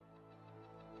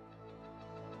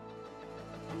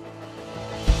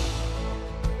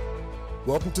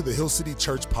Welcome to the Hill City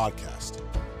Church Podcast.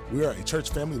 We are a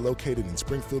church family located in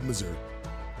Springfield, Missouri.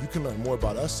 You can learn more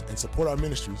about us and support our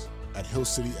ministries at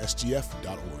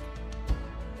hillcitysgf.org.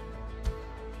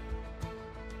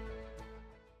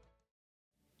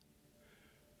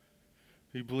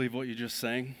 You believe what you just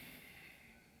sang?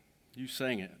 You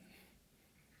sang it.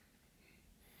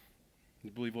 You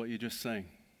believe what you just sang?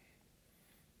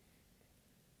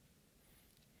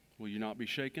 Will you not be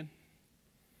shaken?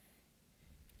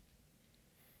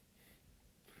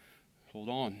 Hold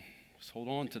on. Just hold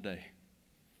on today.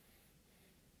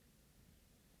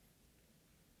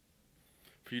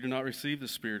 For you do not receive the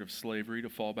spirit of slavery to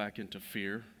fall back into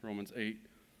fear, Romans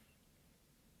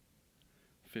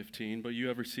 8:15, but you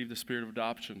have received the spirit of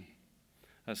adoption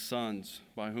as sons,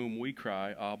 by whom we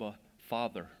cry, Abba,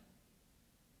 Father.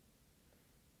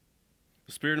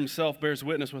 The Spirit himself bears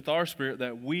witness with our spirit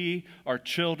that we are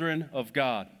children of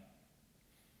God.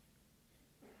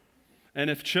 And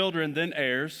if children, then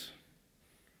heirs,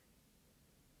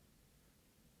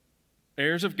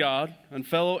 heirs of God and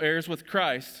fellow heirs with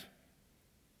Christ.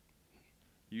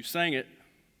 You sang it.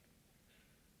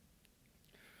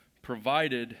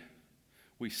 Provided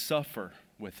we suffer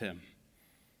with him,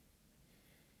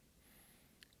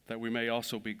 that we may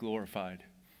also be glorified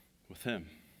with him.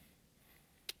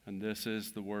 And this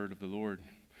is the word of the Lord.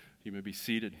 You may be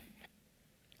seated.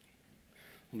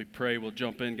 Let me pray. We'll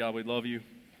jump in. God, we love you.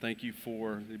 Thank you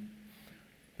for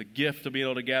the gift of being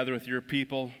able to gather with your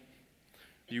people.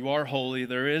 You are holy.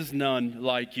 There is none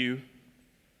like you.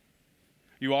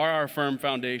 You are our firm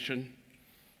foundation.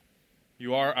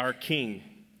 You are our King.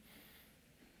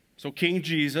 So, King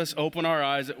Jesus, open our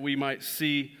eyes that we might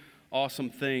see awesome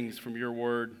things from your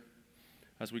word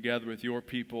as we gather with your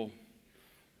people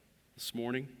this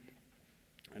morning.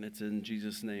 And it's in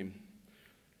Jesus' name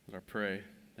that I pray.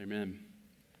 Amen.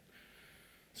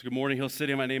 So good morning, Hill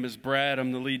City. My name is Brad.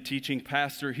 I'm the lead teaching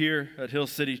pastor here at Hill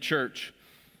City Church.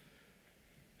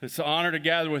 It's an honor to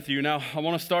gather with you. Now, I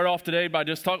want to start off today by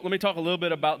let me talk a little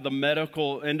bit about the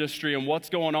medical industry and what's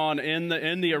going on in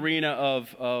the arena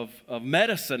of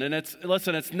medicine. And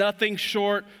it's nothing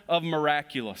short of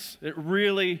miraculous. It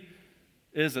really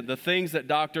isn't. The things that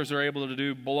doctors are able to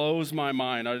do blows my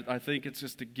mind. I think it's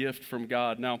just a gift from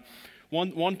God. Now,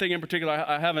 one thing in particular,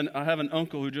 I have an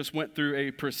uncle who just went through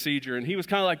a procedure, and he was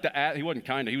kind of like he wasn't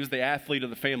kind of, he was the athlete of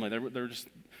the family. They're just,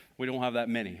 we don't have that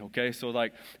many, okay? So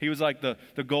he was like the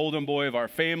golden boy of our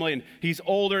family, and he's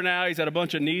older now. He's had a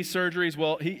bunch of knee surgeries.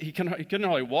 Well, he couldn't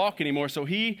hardly walk anymore, so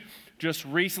he just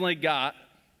recently got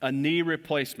a knee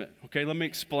replacement. Okay, let me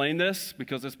explain this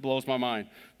because this blows my mind.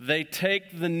 They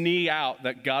take the knee out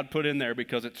that God put in there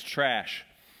because it's trash,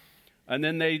 and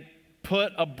then they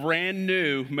put a brand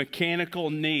new mechanical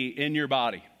knee in your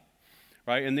body,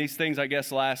 right? And these things, I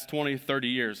guess, last 20, 30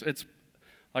 years. It's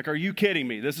like, are you kidding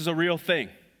me? This is a real thing.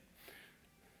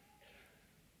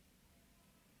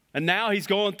 And now he's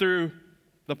going through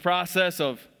the process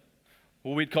of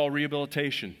what we'd call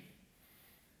rehabilitation,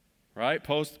 right?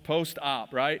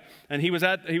 Post-op, right? And he was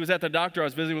at the doctor. I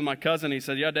was visiting with my cousin. He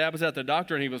said, yeah, Dad was at the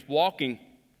doctor, and he was walking,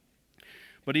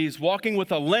 but he's walking with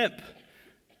a limp.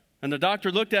 And the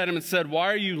doctor looked at him and said,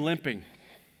 why are you limping?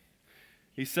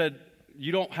 He said,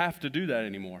 you don't have to do that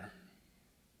anymore.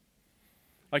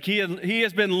 Like he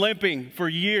has been limping for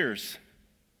years.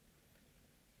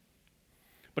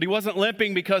 But he wasn't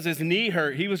limping because his knee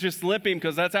hurt. He was just limping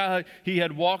because that's how he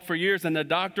had walked for years. And the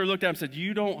doctor looked at him and said,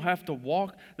 you don't have to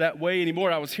walk that way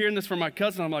anymore. I was hearing this from my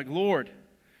cousin. I'm like, Lord,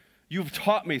 you've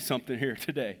taught me something here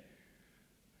today.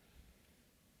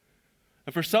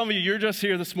 And for some of you, you're just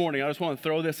here this morning. I just want to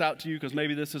throw this out to you because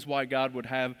maybe this is why God would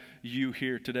have you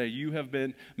here today. You have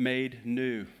been made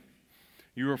new.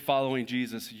 You are following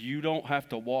Jesus. You don't have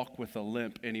to walk with a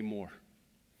limp anymore.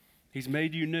 He's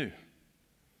made you new.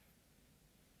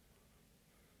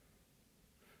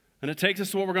 And it takes us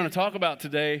to what we're going to talk about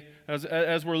today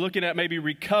as we're looking at maybe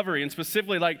recovery, and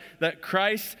specifically like that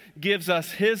Christ gives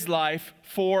us his life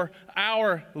for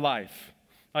our life.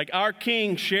 Like our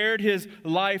King shared his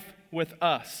life with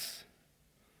us.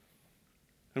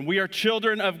 And we are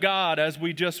children of God, as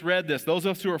we just read this. Those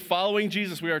of us who are following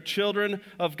Jesus, we are children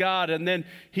of God. And then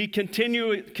he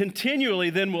continually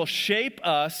then will shape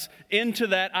us into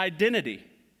that identity.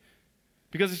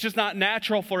 Because it's just not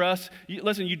natural for us.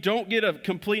 Listen, you don't get a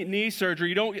complete knee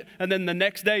surgery, and then the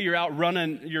next day you're out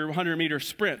running your 100-meter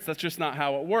sprints. That's just not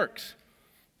how it works,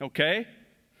 okay?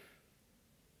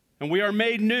 And we are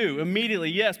made new immediately,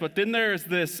 yes, but then there is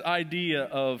this idea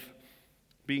of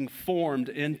being formed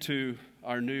into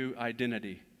our new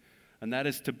identity. and that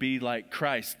is to be like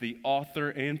Christ, the author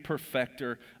and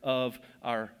perfecter of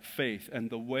our faith. And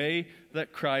the way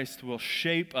that Christ will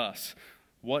shape us,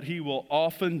 what he will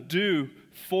often do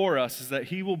for us, is that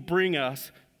he will bring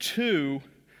us to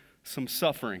some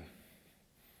suffering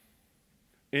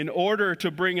in order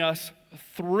to bring us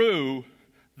through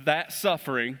that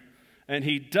suffering, and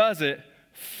he does it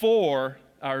for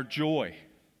our joy.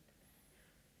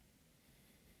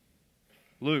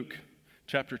 Luke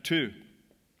chapter 2,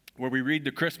 where we read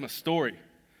the Christmas story.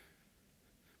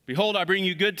 Behold, I bring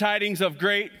you good tidings of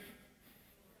great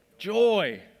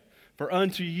joy. For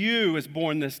unto you is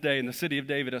born this day in the city of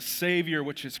David a Savior,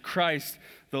 which is Christ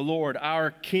the Lord. Our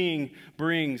King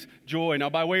brings joy. Now,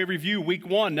 by way of review, week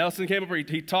 1, Nelson came up here,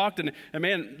 he talked, and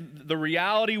man, the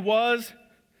reality was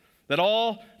that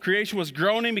all creation was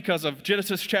groaning because of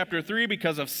Genesis chapter 3,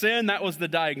 because of sin. That was the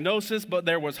diagnosis, but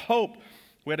there was hope.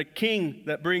 We had a king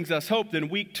that brings us hope. Then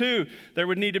week 2, there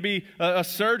would need to be a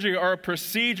surgery or a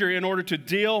procedure in order to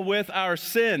deal with our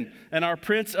sin. And our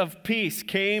Prince of Peace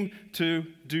came to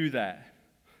do that.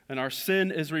 And our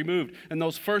sin is removed. And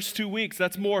those first 2 weeks,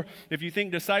 that's more, if you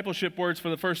think discipleship words for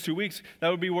the first 2 weeks, that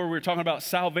would be where we're talking about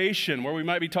salvation, where we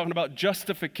might be talking about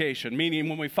justification, meaning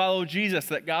when we follow Jesus,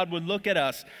 that God would look at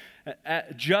us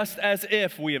just as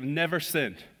if we have never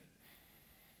sinned.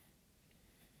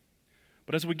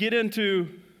 But as we get into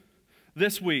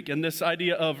this week and this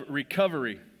idea of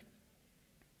recovery,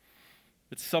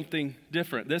 it's something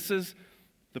different. This is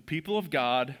the people of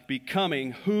God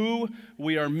becoming who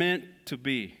we are meant to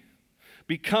be,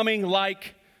 becoming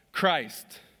like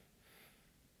Christ.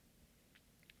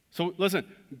 So listen,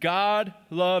 God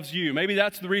loves you. Maybe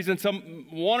that's the reason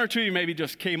one or two of you maybe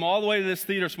just came all the way to this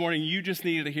theater this morning. You just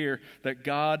needed to hear that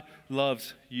God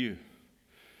loves you.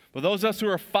 But those of us who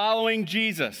are following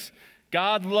Jesus,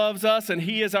 God loves us, and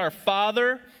he is our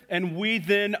Father, and we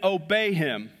then obey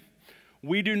him.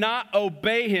 We do not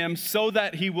obey him so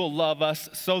that he will love us,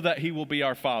 so that he will be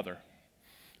our Father.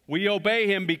 We obey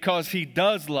him because he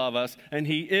does love us, and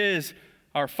he is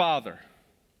our Father.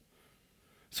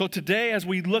 So today, as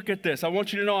we look at this, I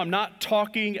want you to know I'm not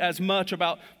talking as much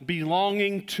about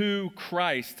belonging to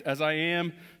Christ as I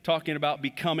am talking about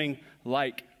becoming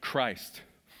like Christ.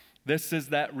 This is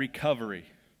that recovery.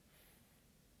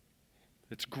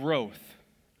 It's growth.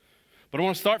 But I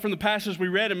want to start from the passage we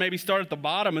read and maybe start at the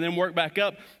bottom and then work back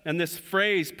up. And this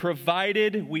phrase,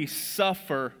 provided we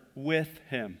suffer with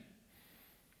him.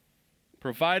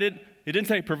 It didn't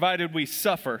say provided we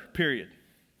suffer, period.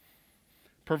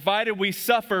 Provided we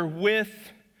suffer with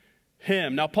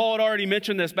him. Now, Paul had already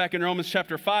mentioned this back in Romans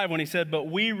chapter 5 when he said, but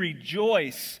we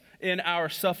rejoice in our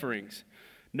sufferings,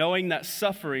 knowing that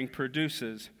suffering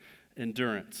produces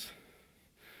endurance.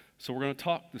 So we're going to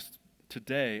talk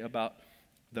today about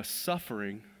the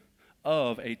suffering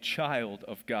of a child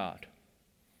of God.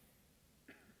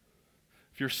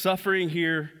 If you're suffering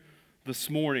here this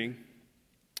morning,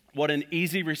 what an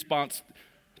easy response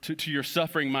to your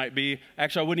suffering might be.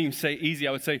 Actually, I wouldn't even say easy.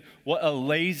 I would say what a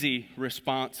lazy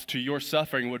response to your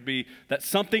suffering would be that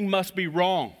something must be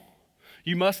wrong.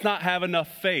 You must not have enough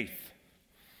faith.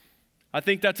 I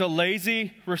think that's a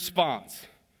lazy response.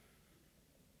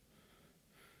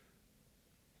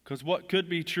 Because what could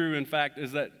be true, in fact,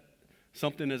 is that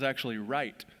something is actually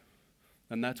right,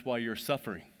 and that's why you're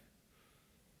suffering.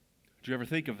 Did you ever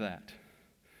think of that?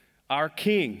 Our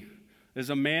King is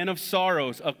a man of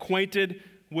sorrows, acquainted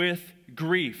with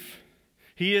grief.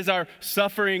 He is our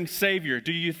suffering Savior.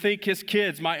 Do you think his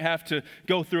kids might have to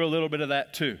go through a little bit of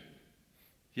that too?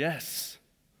 Yes.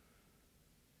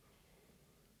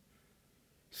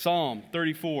 Psalm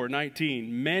 34:19,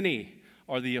 many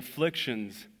are the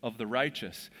afflictions of the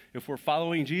righteous. If we're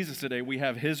following Jesus today, we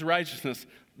have his righteousness.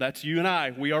 That's you and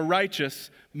I. We are righteous.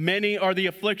 Many are the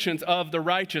afflictions of the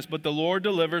righteous, but the Lord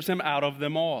delivers him out of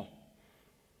them all.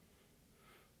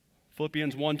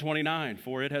 Philippians 1:29,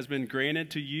 for it has been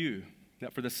granted to you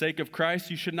that for the sake of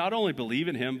Christ you should not only believe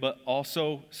in him, but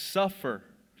also suffer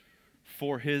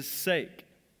for his sake.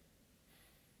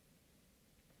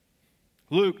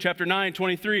 Luke chapter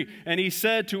 9:23, and he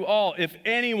said to all, if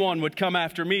anyone would come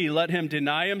after me, let him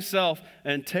deny himself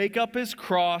and take up his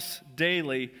cross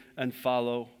daily and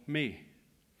follow me.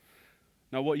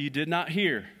 Now what you did not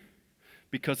hear,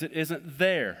 because it isn't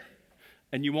there,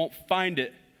 and you won't find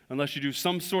it unless you do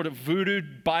some sort of voodoo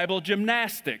Bible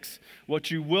gymnastics.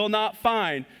 What you will not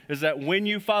find is that when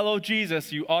you follow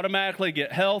Jesus, you automatically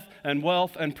get health and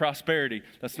wealth and prosperity.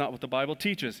 That's not what the Bible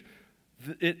teaches.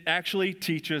 It actually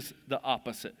teaches the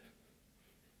opposite.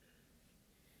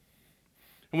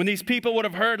 And when these people would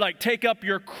have heard, like, take up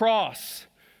your cross,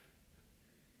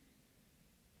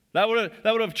 That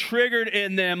would have triggered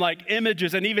in them like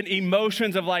images and even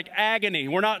emotions of like agony.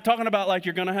 We're not talking about like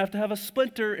you're going to have a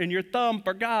splinter in your thumb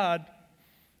for God.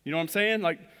 You know what I'm saying?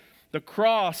 Like the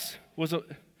cross was a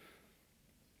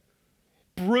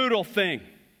brutal thing.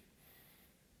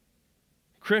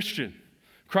 Christian,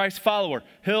 Christ follower,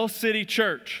 Hill City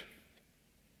Church,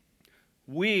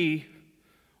 we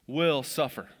will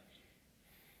suffer.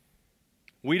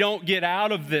 We don't get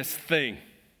out of this thing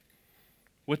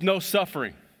with no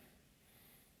suffering.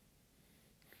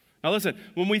 Now listen,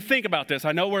 when we think about this,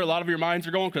 I know where a lot of your minds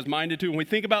are going because mine did too. When we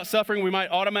think about suffering, we might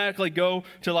automatically go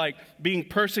to like being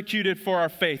persecuted for our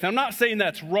faith. I'm not saying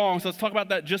that's wrong, so let's talk about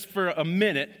that just for a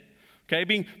minute. Okay,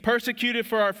 being persecuted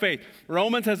for our faith.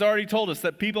 Romans has already told us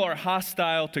that people are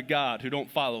hostile to God who don't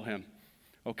follow him.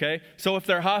 Okay, so if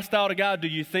they're hostile to God, do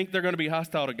you think they're going to be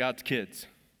hostile to God's kids?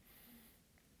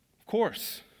 Of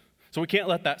course. So we can't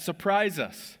let that surprise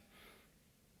us.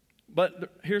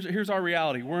 But here's our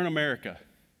reality. We're in America.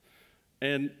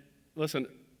 And listen,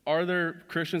 are there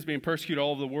Christians being persecuted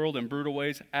all over the world in brutal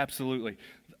ways? Absolutely.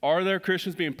 Are there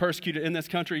Christians being persecuted in this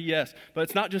country? Yes. But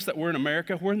it's not just that we're in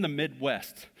America, we're in the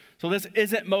Midwest. So this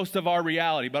isn't most of our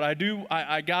reality. But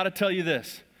I got to tell you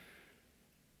this.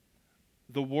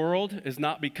 The world is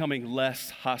not becoming less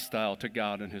hostile to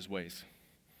God and his ways.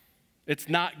 It's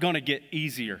not going to get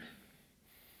easier.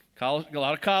 A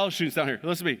lot of college students down here,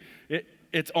 listen to me.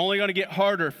 It's only going to get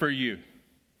harder for you.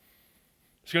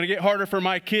 It's going to get harder for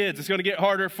my kids. It's going to get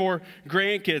harder for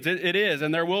grandkids. It is,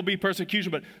 and there will be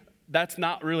persecution, but that's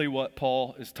not really what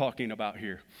Paul is talking about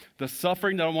here. The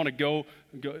suffering that I want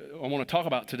to talk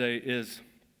about today is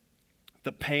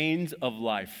the pains of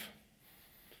life.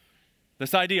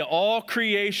 This idea, all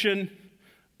creation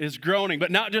is groaning,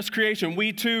 but not just creation,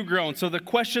 we too groan. So the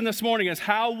question this morning is,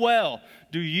 how well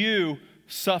do you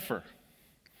suffer?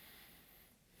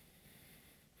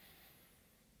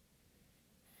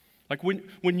 Like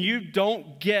when you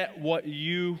don't get what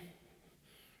you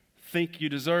think you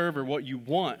deserve or what you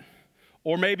want,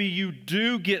 or maybe you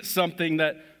do get something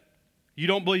that you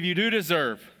don't believe you do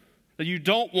deserve, that you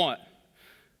don't want,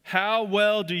 how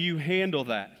well do you handle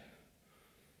that?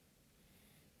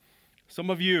 Some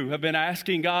of you have been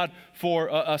asking God for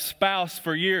a spouse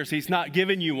for years. He's not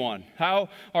given you one. How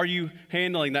are you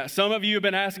handling that? Some of you have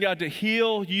been asking God to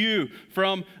heal you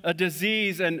from a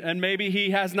disease, and maybe he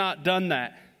has not done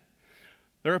that.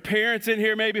 There are parents in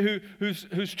here maybe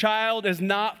whose child is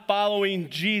not following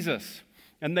Jesus,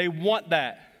 and they want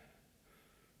that.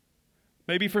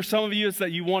 Maybe for some of you it's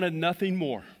that you wanted nothing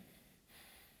more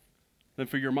than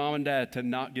for your mom and dad to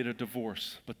not get a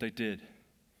divorce, but they did.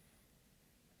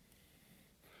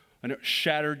 And it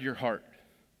shattered your heart.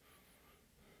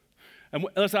 And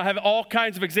listen, I have all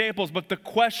kinds of examples, but the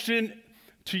question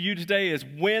to you today is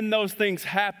when those things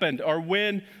happened, or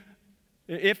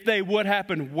if they would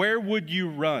happen, where would you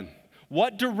run?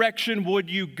 What direction would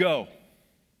you go?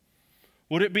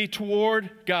 Would it be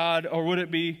toward God, or would it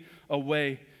be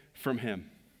away from him?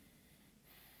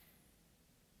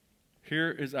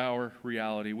 Here is our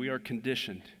reality. We are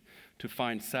conditioned to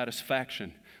find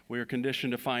satisfaction. We are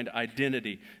conditioned to find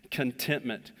identity,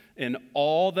 contentment in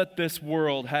all that this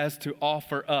world has to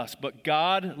offer us. But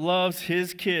God loves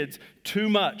his kids too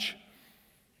much.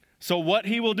 So what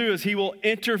he will do is he will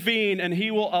intervene and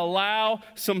he will allow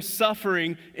some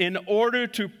suffering in order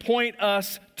to point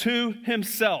us to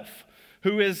himself,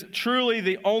 who is truly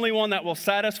the only one that will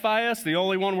satisfy us, the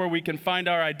only one where we can find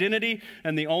our identity,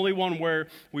 and the only one where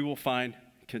we will find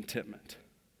contentment.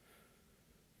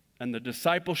 And the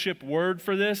discipleship word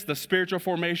for this, the spiritual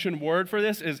formation word for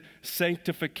this is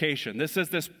sanctification. This is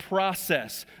this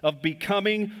process of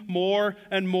becoming more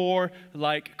and more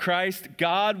like Christ.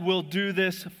 God will do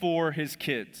this for his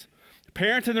kids.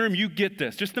 Parents in the room, you get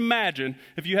this. Just imagine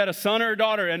if you had a son or a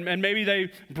daughter and maybe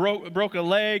they broke a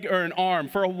leg or an arm.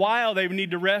 For a while, they would need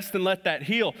to rest and let that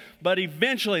heal. But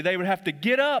eventually, they would have to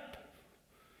get up.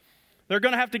 They're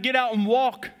going to have to get out and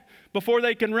walk before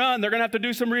they can run. They're going to have to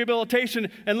do some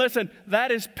rehabilitation. And listen, that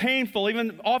is painful,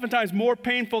 even oftentimes more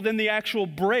painful than the actual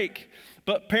break.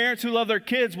 But parents who love their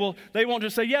kids, they won't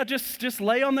just say, yeah, just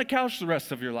lay on the couch the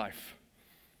rest of your life.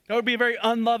 That would be a very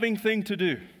unloving thing to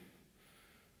do.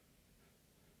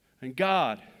 And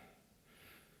God,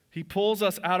 he pulls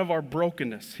us out of our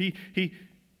brokenness. He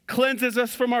cleanses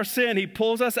us from our sin. He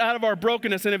pulls us out of our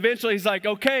brokenness. And eventually he's like,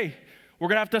 okay, we're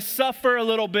going to have to suffer a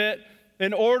little bit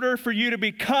in order for you to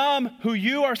become who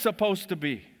you are supposed to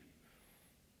be.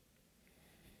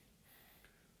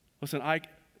 Listen,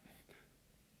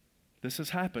 this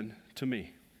has happened to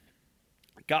me.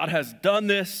 God has done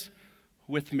this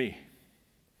with me.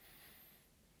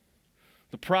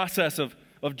 The process of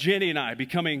Jenny and I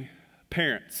becoming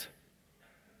parents.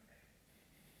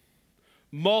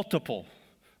 Multiple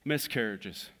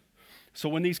miscarriages. So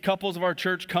when these couples of our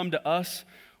church come to us,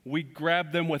 we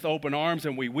grab them with open arms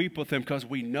and we weep with them because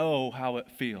we know how it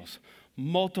feels.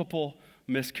 Multiple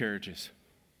miscarriages.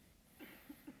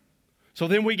 So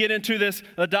then we get into this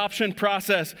adoption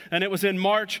process, and it was in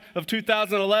March of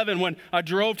 2011 when I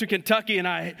drove to Kentucky and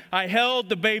I held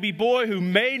the baby boy who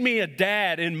made me a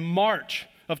dad in March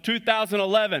of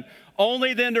 2011,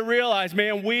 only then to realize,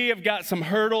 man, we have got some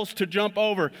hurdles to jump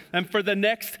over. And for the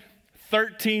next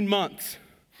 13 months,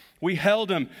 we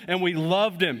held him and we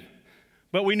loved him,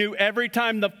 but we knew every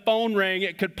time the phone rang,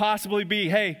 it could possibly be,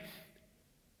 hey,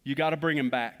 you got to bring him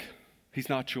back. He's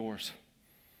not yours.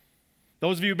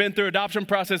 Those of you who've been through adoption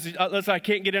process, listen, I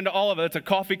can't get into all of it. It's a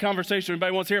coffee conversation.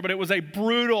 Anybody wants to hear, but it was a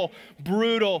brutal,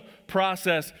 brutal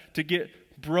process to get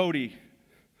Brody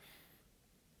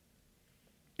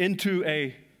into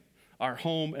our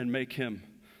home and make him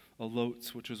a Lotz,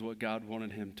 which is what God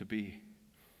wanted him to be.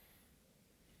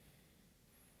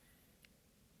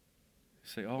 You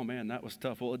say, oh man, that was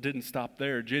tough. Well, it didn't stop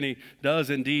there. Jenny does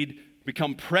indeed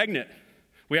become pregnant.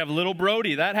 We have little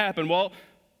Brody. That happened. Well,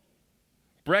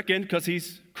 Brecken, because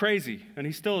he's crazy, and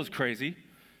he still is crazy,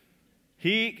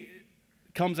 he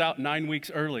comes out 9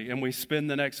 weeks early, and we spend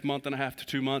the next month and a half to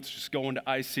 2 months just going to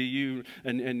ICU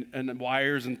and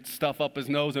wires and stuff up his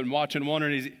nose and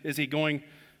wondering, is he going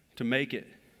to make it?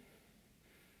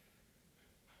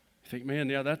 You think, man,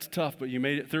 yeah, that's tough, but you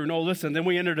made it through. No, listen, then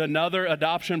we entered another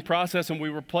adoption process, and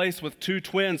we were placed with 2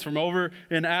 twins from over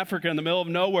in Africa in the middle of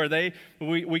nowhere.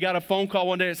 We got a phone call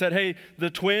one day that said, hey,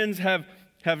 the twins have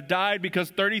died because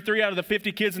 33 out of the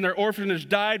 50 kids in their orphanage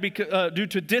died due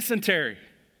to dysentery.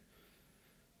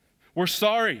 We're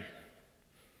sorry.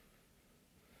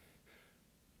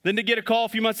 Then to get a call a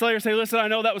few months later, say, listen, I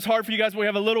know that was hard for you guys, but we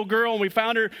have a little girl, and we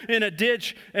found her in a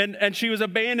ditch, and she was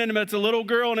abandoned, but it's a little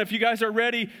girl, and if you guys are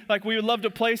ready, like, we would love to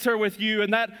place her with you.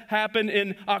 And that happened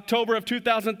in October of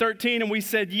 2013, and we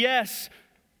said yes.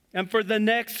 And for the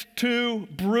next 2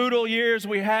 brutal years,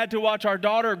 we had to watch our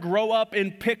daughter grow up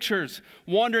in pictures,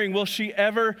 wondering, will she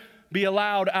ever be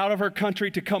allowed out of her country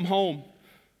to come home?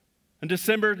 On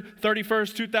December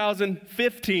 31st,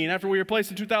 2015, after we were placed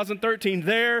in 2013,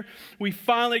 there we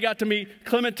finally got to meet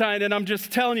Clementine. And I'm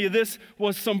just telling you, this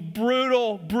was some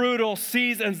brutal, brutal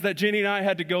seasons that Jenny and I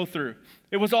had to go through.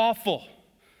 It was awful.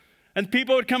 And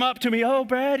people would come up to me, oh,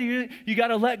 Brad, you got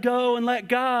to let go and let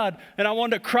God. And I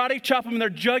wanted to karate chop them in their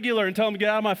jugular and tell them to get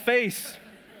out of my face.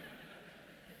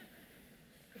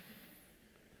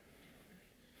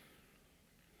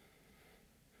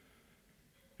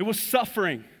 It was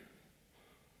suffering.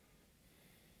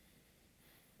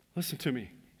 Listen to me.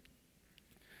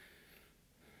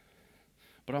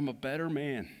 But I'm a better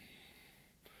man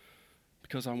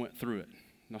because I went through it.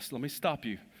 Now, let me stop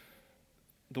you.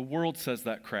 The world says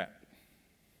that crap.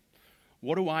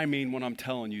 What do I mean when I'm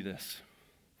telling you this?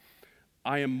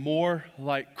 I am more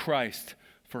like Christ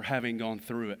for having gone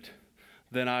through it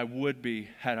than I would be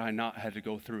had I not had to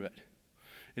go through it.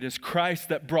 It is Christ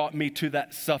that brought me to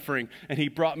that suffering, and he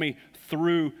brought me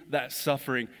through that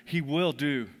suffering. He will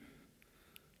do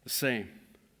the same.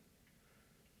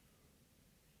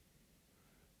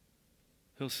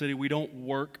 Hill City, we don't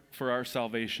work for our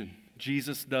salvation.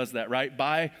 Jesus does that, right?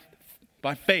 By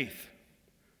faith.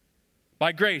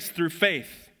 By grace, through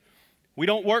faith. We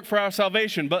don't work for our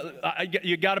salvation, but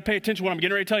you got to pay attention to what I'm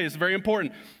getting ready to tell you. It's very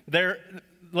important.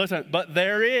 But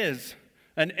there is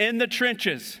an in the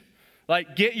trenches,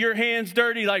 like get your hands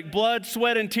dirty, like blood,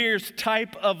 sweat, and tears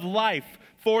type of life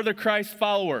for the Christ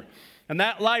follower. And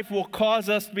that life will cause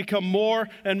us to become more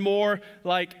and more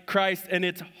like Christ. And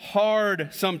it's hard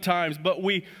sometimes, but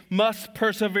we must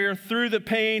persevere through the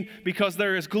pain because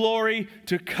there is glory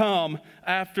to come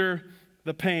after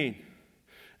the pain.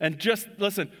 And just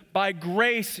listen, by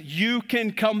grace, you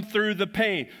can come through the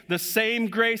pain. The same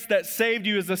grace that saved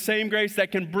you is the same grace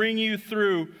that can bring you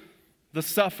through the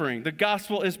suffering. The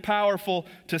gospel is powerful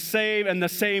to save, and the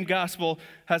same gospel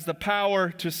has the power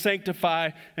to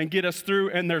sanctify and get us through,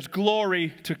 and there's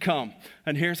glory to come.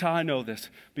 And here's how I know this.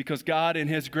 Because God, in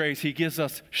his grace, he gives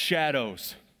us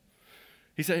shadows.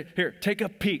 He said, here, take a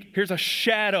peek. Here's a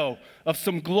shadow of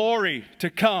some glory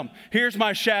to come. Here's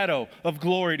my shadow of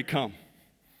glory to come.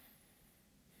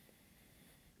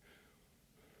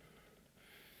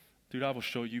 Dude, I will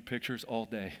show you pictures all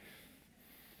day.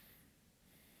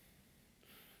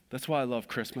 That's why I love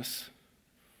Christmas.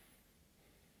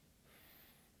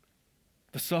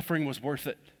 The suffering was worth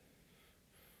it.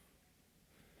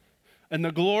 And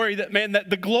the glory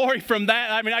the glory from that,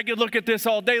 I mean, I could look at this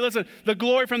all day. Listen, the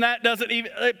glory from that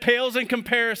it pales in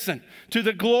comparison to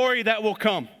the glory that will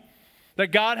come. that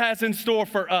God has in store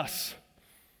for us.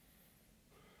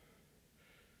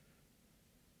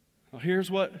 Now, here's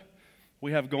what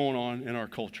we have going on in our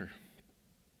culture.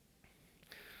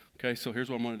 Okay, so here's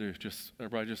what I'm going to do.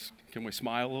 Everybody can we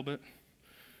smile a little bit?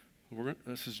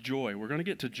 This is joy. We're going to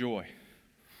get to joy.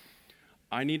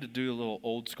 I need to do a little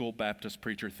old school Baptist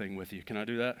preacher thing with you. Can I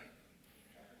do that?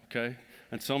 Okay.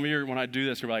 And some of you, when I do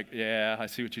this, you're like, yeah, I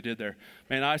see what you did there.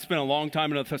 Man, I spent a long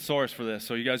time in a thesaurus for this.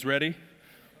 So you guys ready?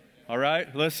 All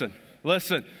right, listen.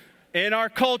 In our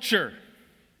culture,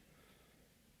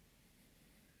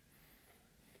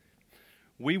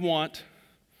 we want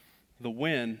the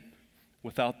win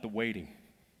without the waiting.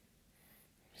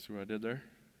 See what I did there?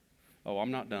 Oh,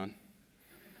 I'm not done.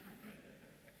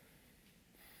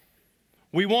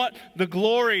 We want the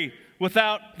glory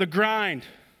without the grind.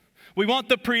 We want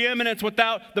the preeminence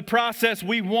without the process.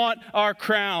 We want our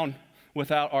crown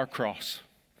without our cross.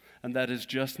 And that is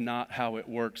just not how it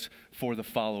works for the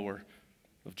follower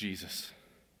of Jesus.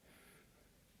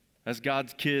 As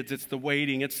God's kids, it's the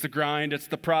waiting, it's the grind, it's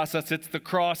the process, it's the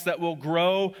cross that will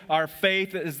grow our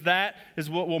faith. That is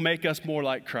what will make us more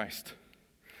like Christ.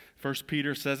 1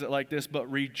 Peter says it like this,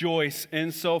 but rejoice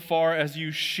insofar as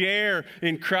you share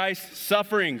in Christ's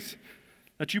sufferings,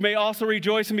 that you may also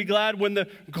rejoice and be glad when the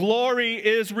glory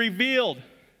is revealed.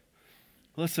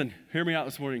 Listen, hear me out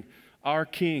this morning. Our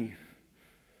King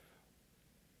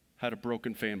had a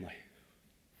broken family.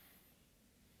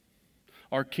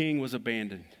 Our King was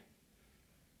abandoned.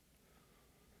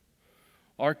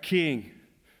 Our King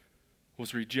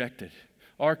was rejected.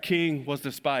 Our King was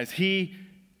despised. He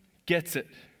gets it.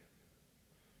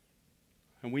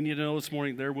 And we need to know this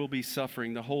morning there will be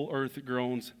suffering. The whole earth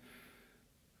groans,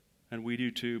 and we do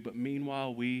too. But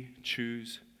meanwhile, we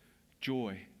choose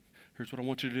joy. Here's what I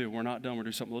want you to do. We're not done. We're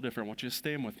going to do something a little different. I want you to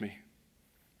stand with me.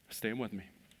 Stand with me.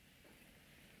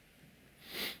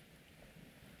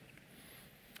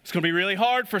 It's going to be really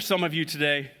hard for some of you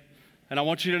today. And I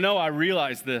want you to know I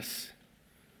realize this.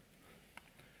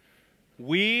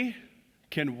 We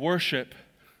can worship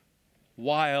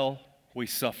while we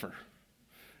suffer.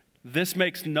 This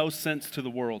makes no sense to the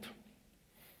world.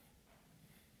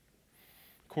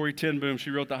 Corrie ten Boom,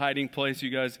 she wrote The Hiding Place. You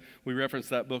guys, we reference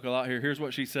that book a lot here. Here's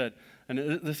what she said.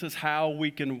 And this is how we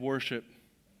can worship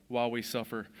while we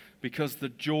suffer. Because the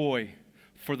joy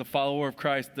for the follower of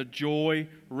Christ, the joy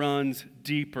runs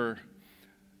deeper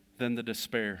than the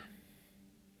despair.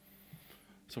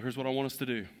 So here's what I want us to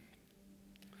do.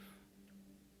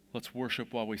 Let's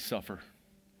worship while we suffer.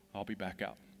 I'll be back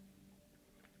out.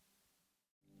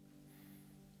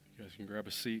 You guys can grab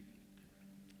a seat.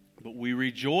 But we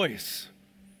rejoice.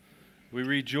 We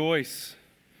rejoice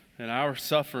in our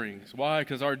sufferings. Why?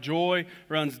 Because our joy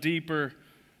runs deeper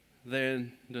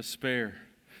than despair.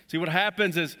 See, what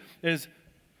happens is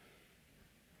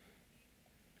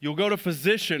you'll go to a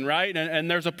physician, right?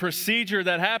 And there's a procedure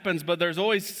that happens, but there's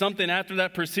always something after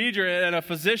that procedure. And a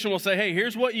physician will say, hey,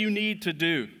 here's what you need to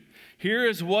do. Here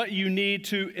is what you need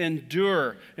to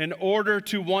endure in order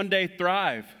to one day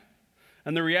thrive.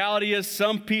 And the reality is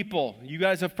some people, you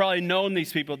guys have probably known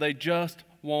these people, they just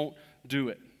won't do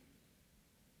it.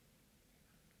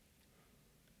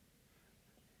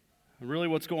 And really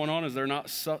what's going on is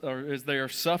they are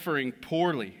suffering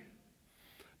poorly.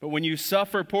 But when you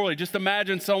suffer poorly, just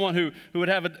imagine someone who would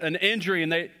have an injury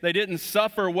and they didn't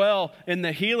suffer well in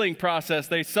the healing process.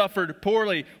 They suffered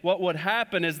poorly. What would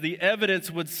happen is the evidence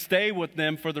would stay with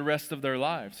them for the rest of their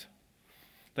lives.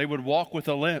 They would walk with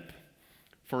a limp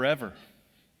forever.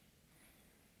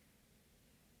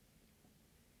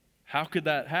 How could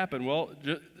that happen? Well,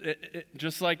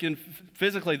 just like in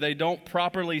physically, they don't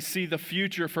properly see the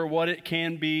future for what it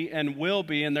can be and will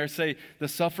be, and they say the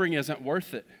suffering isn't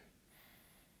worth it.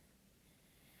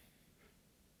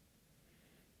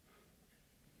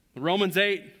 Romans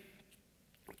 8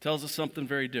 tells us something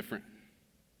very different.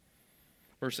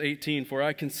 Verse 18, for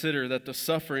I consider that the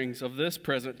sufferings of this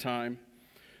present time,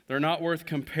 they're not worth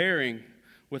comparing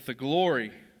with the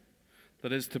glory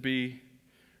that is to be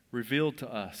revealed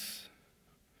to us.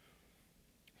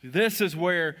 This is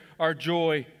where our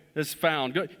joy is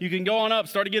found. You can go on up,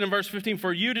 start again in verse 15.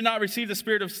 For you did not receive the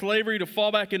spirit of slavery to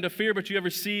fall back into fear, but you have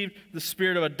received the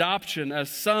spirit of adoption as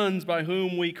sons, by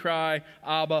whom we cry,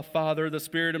 Abba, Father. The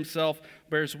Spirit himself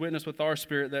bears witness with our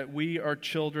spirit that we are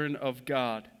children of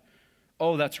God.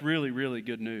 Oh, that's really, really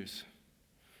good news.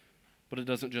 But it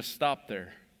doesn't just stop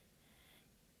there.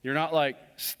 You're not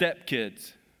like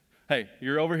stepkids. Hey,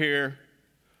 you're over here.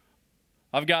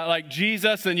 I've got like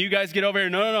Jesus and you guys get over here.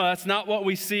 No, that's not what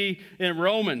we see in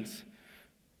Romans.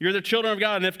 You're the children of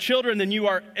God. And if children, then you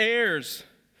are heirs.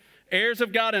 Heirs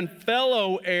of God and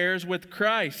fellow heirs with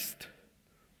Christ.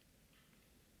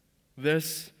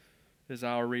 This is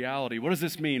our reality. What does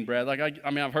this mean, Brad? Like, I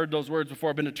mean, I've heard those words before.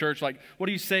 I've been to church. Like, what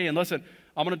are you saying? Listen,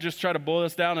 I'm going to just try to boil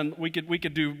this down, and we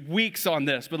could do weeks on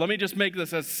this, but let me just make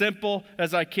this as simple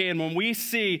as I can. When we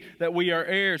see that we are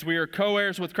heirs, we are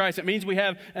co-heirs with Christ, it means we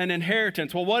have an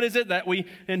inheritance. Well, what is it that we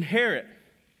inherit?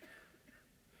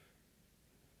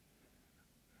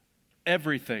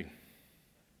 Everything.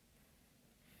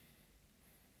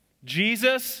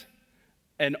 Jesus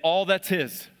and all that's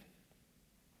his.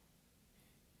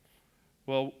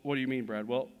 Well, what do you mean, Brad?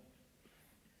 Well,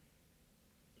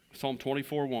 Psalm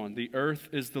 24:1, the earth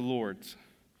is the Lord's,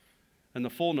 and the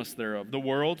fullness thereof, the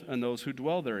world and those who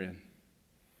dwell therein.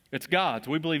 It's God's.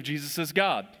 We believe Jesus is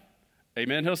God.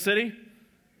 Amen, Hill City?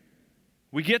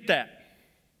 We get that.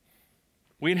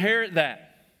 We inherit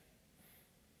that.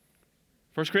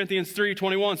 1 Corinthians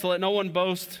 3:21, so let no one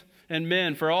boast in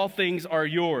men, for all things are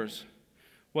yours.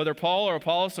 Whether Paul or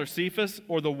Apollos or Cephas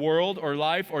or the world or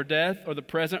life or death or the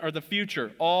present or the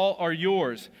future, all are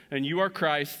yours, and you are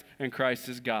Christ, and Christ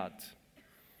is God's.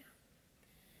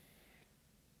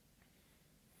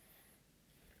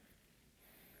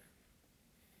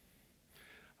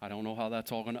 I don't know how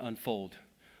that's all going to unfold.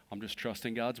 I'm just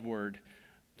trusting God's word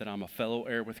that I'm a fellow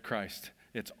heir with Christ.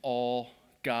 It's all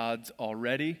God's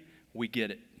already. We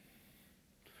get it.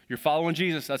 You're following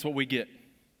Jesus, that's what we get.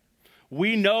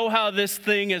 We know how this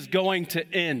thing is going to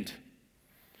end.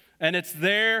 And it's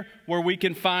there where we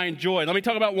can find joy. Let me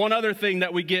talk about one other thing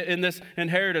that we get in this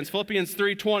inheritance. Philippians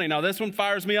 3:20. Now this one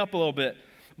fires me up a little bit.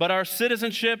 But our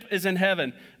citizenship is in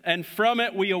heaven, and from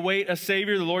it we await a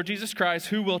Savior, the Lord Jesus Christ,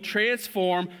 who will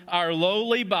transform our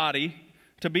lowly body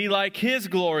to be like his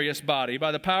glorious body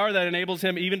by the power that enables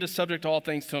him even to subject all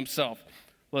things to himself.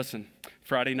 Listen,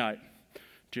 Friday night,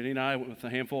 Jenny and I went with a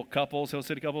handful of couples, Hill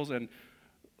City couples, and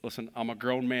listen, I'm a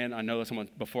grown man. I know this one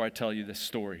before I tell you this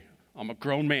story. I'm a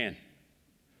grown man.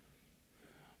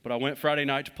 But I went Friday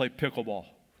night to play pickleball.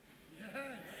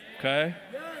 Okay?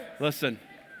 Listen,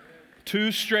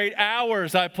 2 straight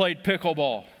hours I played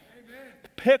pickleball.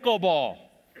 Pickleball.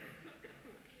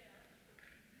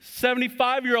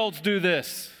 75-year-olds do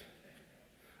this.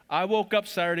 I woke up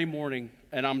Saturday morning,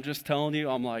 and I'm just telling you,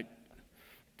 I'm like,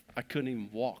 I couldn't even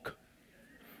walk.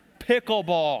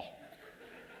 Pickleball.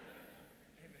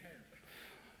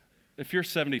 If you're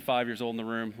 75 years old in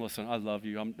the room, listen, I love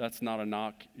you. That's not a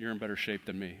knock. You're in better shape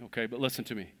than me, okay? But listen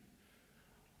to me.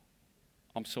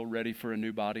 I'm so ready for a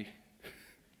new body.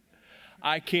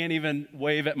 I can't even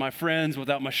wave at my friends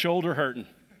without my shoulder hurting.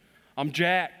 I'm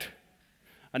jacked.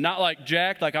 I'm not like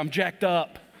jacked, like I'm jacked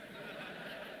up.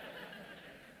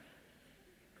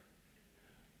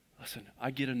 Listen,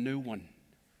 I get a new one.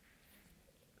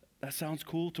 That sounds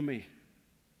cool to me.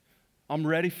 I'm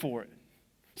ready for it.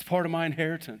 It's part of my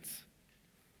inheritance.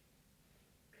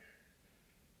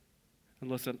 And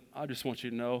listen, I just want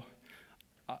you to know,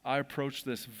 I approach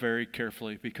this very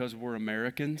carefully because we're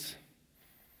Americans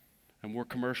and we're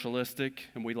commercialistic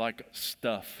and we like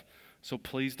stuff. So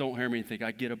please don't hear me and think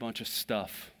I get a bunch of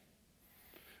stuff.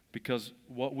 Because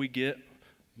what we get,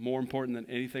 more important than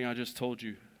anything I just told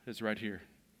you, is right here.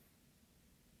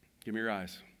 Give me your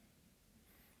eyes.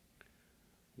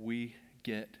 We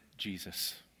get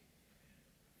Jesus.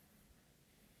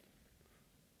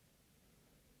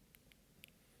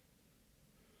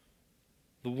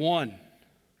 The one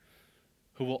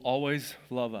who will always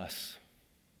love us.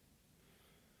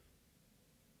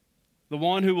 The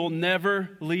one who will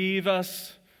never leave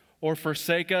us or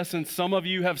forsake us. And some of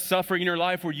you have suffering in your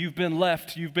life where you've been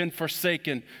left, you've been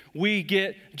forsaken. We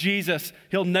get Jesus.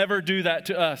 He'll never do that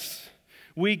to us.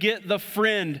 We get the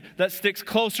friend that sticks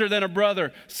closer than a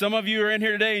brother. Some of you are in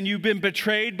here today and you've been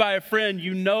betrayed by a friend.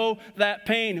 You know that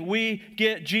pain. We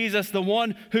get Jesus, the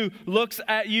one who looks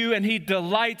at you and he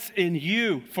delights in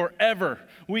you forever.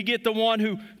 We get the one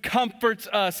who comforts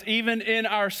us even in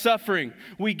our suffering.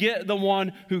 We get the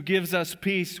one who gives us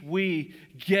peace. We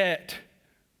get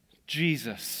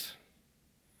Jesus.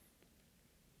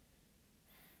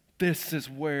 This is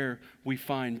where we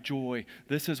find joy.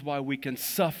 This is why we can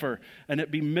suffer and it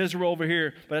be miserable over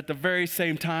here, but at the very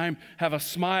same time have a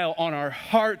smile on our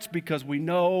hearts because we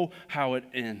know how it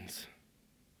ends.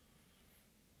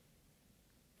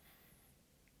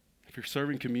 If you're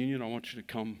serving communion, I want you to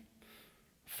come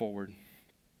forward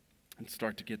and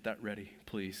start to get that ready,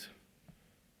 please.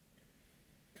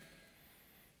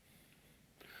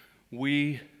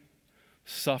 We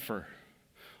suffer.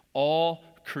 All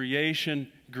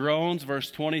creation groans.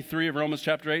 Verse 23 of Romans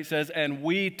chapter 8 says, and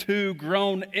we too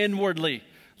groan inwardly.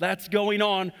 That's going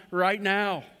on right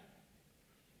now.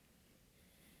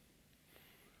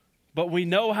 But we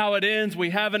know how it ends.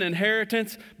 We have an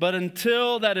inheritance. But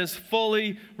until that is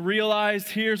fully realized,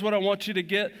 here's what I want you to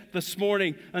get this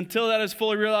morning. Until that is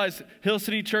fully realized, Hill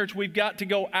City Church, we've got to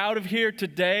go out of here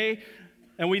today,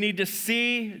 and we need to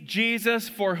see Jesus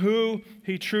for who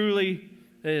he truly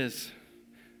is.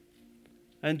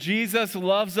 And Jesus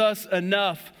loves us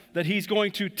enough that he's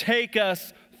going to take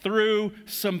us through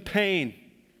some pain.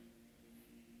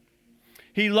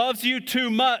 He loves you too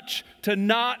much to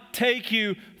not take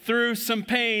you through some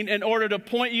pain in order to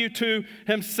point you to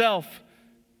himself.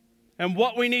 And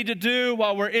what we need to do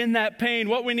while we're in that pain,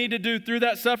 what we need to do through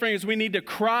that suffering is we need to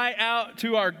cry out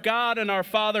to our God and our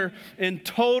Father in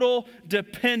total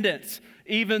dependence,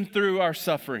 even through our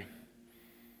suffering.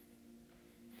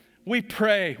 We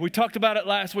pray. We talked about it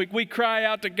last week. We cry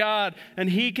out to God, and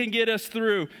he can get us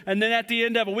through. And then at the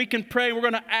end of it, we can pray. We're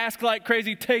going to ask like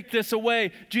crazy, take this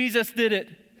away. Jesus did it.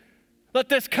 Let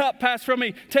this cup pass from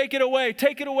me. Take it away,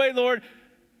 Lord.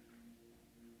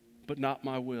 But not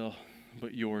my will,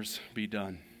 but yours be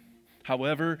done.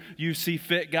 However you see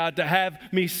fit, God, to have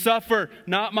me suffer,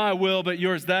 not my will, but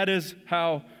yours. That is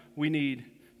how we need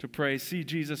to pray. See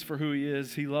Jesus for who he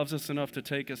is. He loves us enough to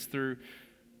take us through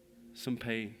some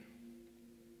pain.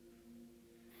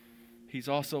 He's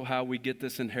also how we get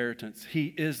this inheritance.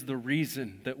 He is the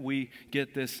reason that we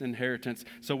get this inheritance.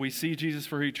 So we see Jesus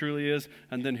for who he truly is,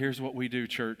 and then here's what we do,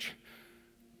 church.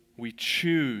 We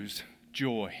choose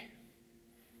joy.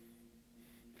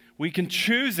 We can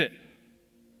choose it.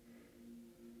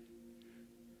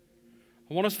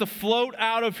 I want us to float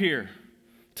out of here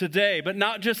today, but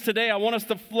not just today. I want us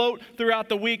to float throughout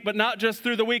the week, but not just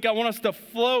through the week. I want us to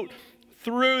float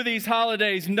through these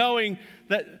holidays knowing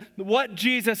that what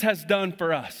Jesus has done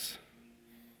for us.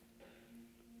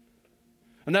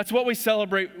 And that's what we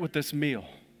celebrate with this meal.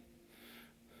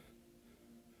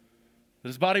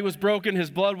 His body was broken, his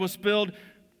blood was spilled.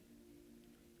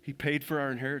 He paid for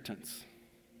our inheritance.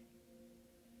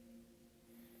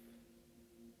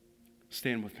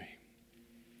 Stand with me.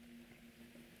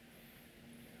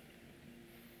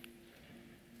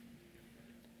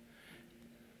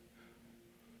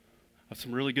 I have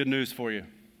some really good news for you.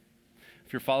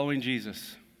 If you're following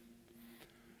Jesus,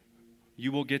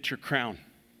 you will get your crown.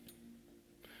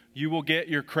 You will get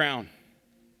your crown.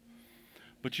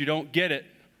 But you don't get it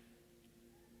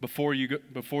before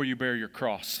you bear your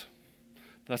cross.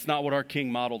 That's not what our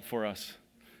King modeled for us.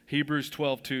 Hebrews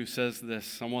 12:2 says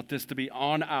this. I want this to be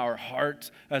on our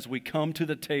hearts as we come to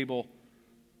the table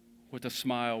with a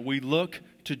smile. We look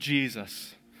to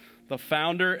Jesus, the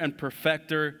founder and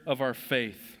perfecter of our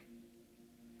faith,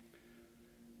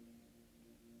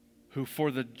 who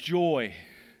for the joy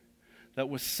that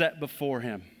was set before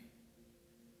him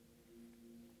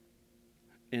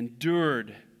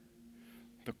endured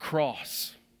the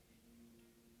cross.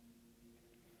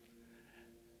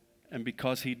 And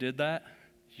because he did that,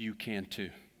 you can too.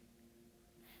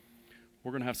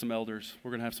 We're going to have some elders.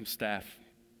 We're going to have some staff.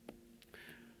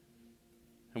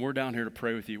 And we're down here to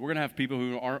pray with you. We're going to have people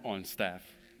who aren't on staff.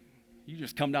 You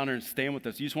just come down here and stand with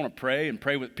us. You just want to pray and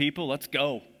pray with people? Let's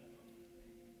go.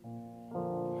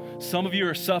 Some of you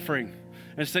are suffering.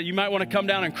 And so you might want to come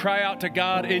down and cry out to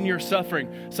God in your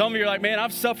suffering. Some of you are like, man,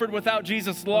 I've suffered without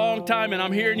Jesus a long time, and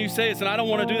I'm hearing you say this, and I don't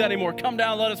want to do that anymore. Come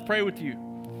down, let us pray with you.